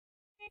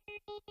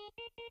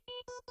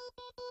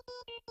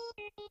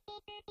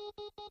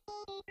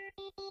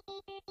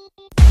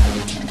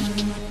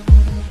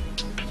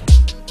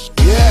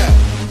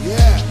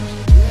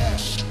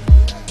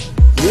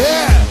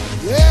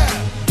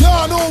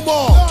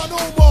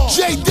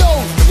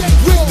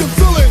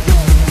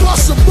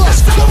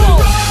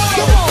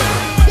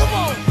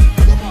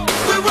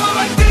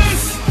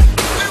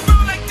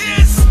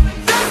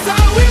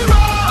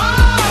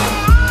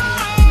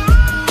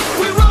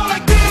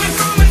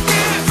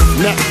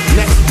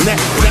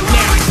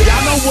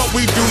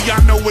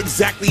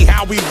Exactly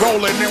how we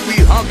rollin' and we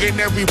huggin'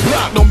 every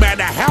block. No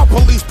matter how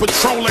police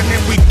patrolin'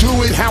 and we do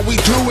it how we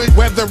do it,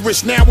 whether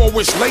it's now or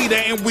it's later.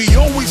 And we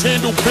always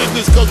handle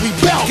business cause we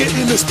bout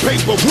getting this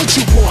paper. What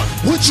you want,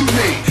 what you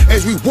need.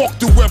 As we walk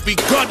through every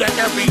gutter,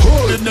 every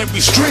hood and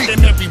every street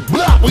and every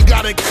block, we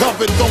got it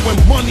covered.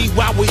 Throwing money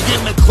while we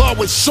in the club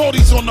with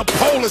shorties on the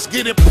pole. Let's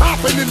get it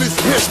poppin' in this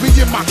bitch. Me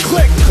and my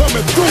clique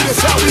coming through.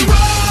 That's how we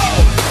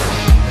roll.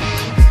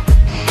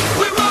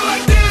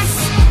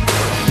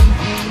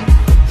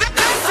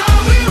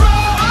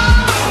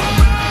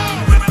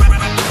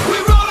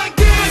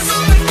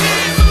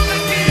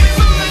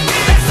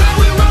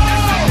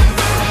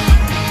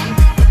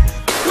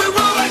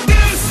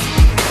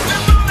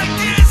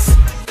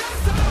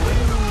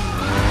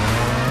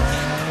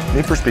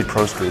 Need for Speed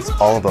Pro Street is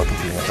all about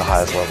competing at the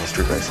highest level of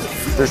street racing.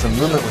 There's a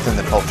movement within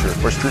the culture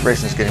where street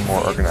racing is getting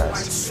more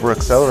organized. We're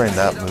accelerating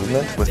that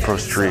movement with Pro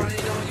Street.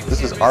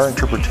 This is our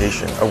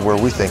interpretation of where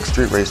we think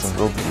street racing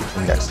will be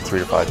in the next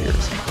 3 to 5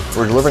 years.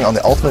 We're delivering on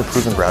the ultimate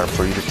proving ground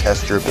for you to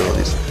test your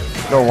abilities.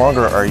 No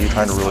longer are you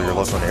trying to rule your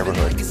local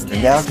neighborhood.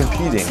 You're now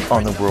competing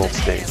on the world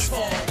stage.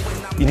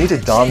 You need to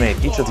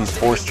dominate each of these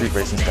 4 street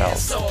racing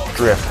styles: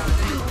 drift,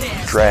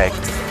 drag,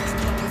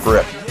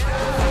 grip,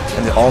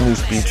 and the all-new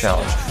speed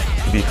challenge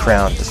to be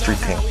crowned the Street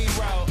King.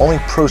 Only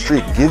Pro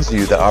Street gives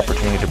you the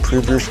opportunity to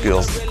prove your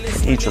skills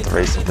in each of the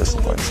racing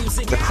disciplines.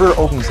 The career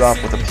opens up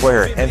with a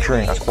player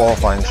entering a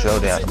qualifying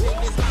showdown.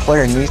 The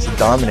player needs to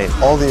dominate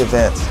all the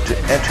events to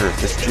enter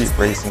the Street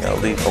Racing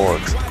Elite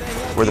Orgs,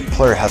 where the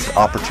player has the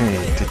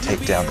opportunity to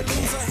take down the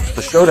king.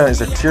 The showdown is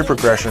a tiered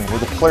progression where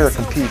the player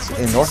competes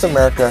in North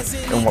America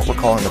in what we're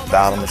calling the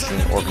Battle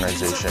Machine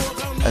organization,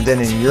 and then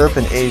in Europe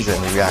and Asia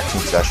in the Reaction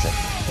session.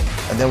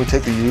 And then we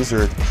take the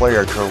user, the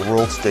player, to a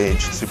world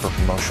stage super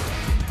promotion.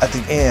 At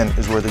the end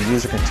is where the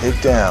user can take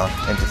down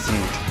and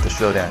defeat the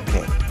Showdown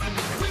King.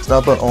 It's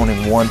not about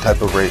owning one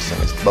type of racing,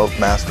 it's about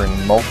mastering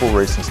multiple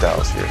racing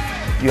styles here.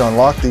 You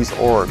unlock these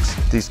orgs,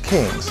 these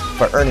kings,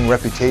 by earning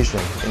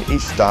reputation in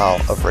each style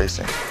of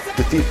racing.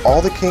 Defeat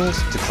all the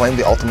kings to claim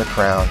the ultimate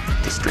crown,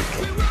 the Street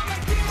King.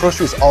 Pro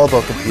Street is all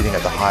about competing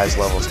at the highest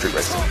level of street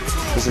racing.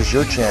 This is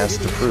your chance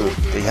to prove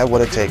that you have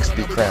what it takes to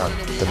be crowned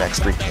the next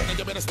Street King.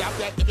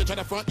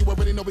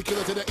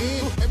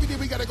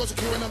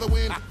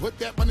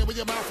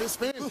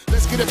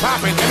 Let's get it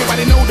poppin',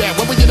 everybody know that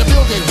when we in the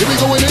building, here we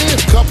going in.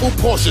 Couple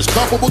Porsches,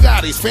 couple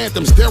Bugattis,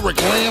 Phantoms, Derek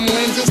Lamb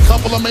lenses,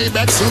 couple of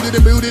Maybach suited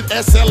and booted,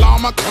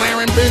 SLR,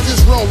 McLaren,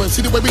 Benz rolling.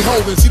 See the way we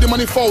holding, see the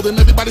money folding,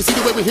 everybody see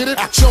the way we hit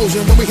it.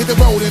 Chosen when we hit the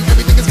road and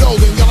everything is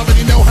golden. Y'all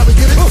already know how we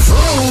get it.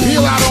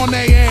 Peel out on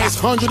their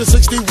ass,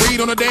 160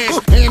 read on the dash,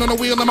 hand on the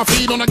wheel and my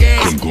feet on the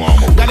gas.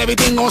 Got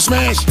everything on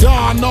smash.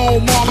 Don, no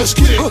more, let's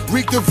get it.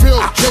 Reek the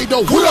Ville,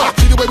 J-Do, what up?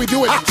 See the way we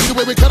do it, see the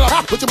way we cut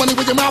up. Put your money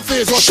where your mouth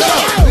is, or shut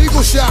up.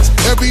 Legal shots,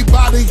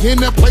 everybody in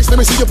that place. Let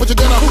me see you put your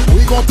gun up.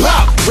 We gon'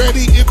 pop.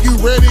 Ready if you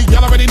ready.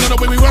 Y'all already know the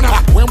way we run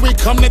up. When we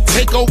come to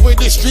take over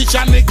the streets,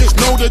 y'all niggas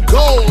know the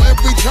goal.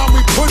 Every time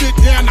we put it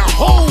down, the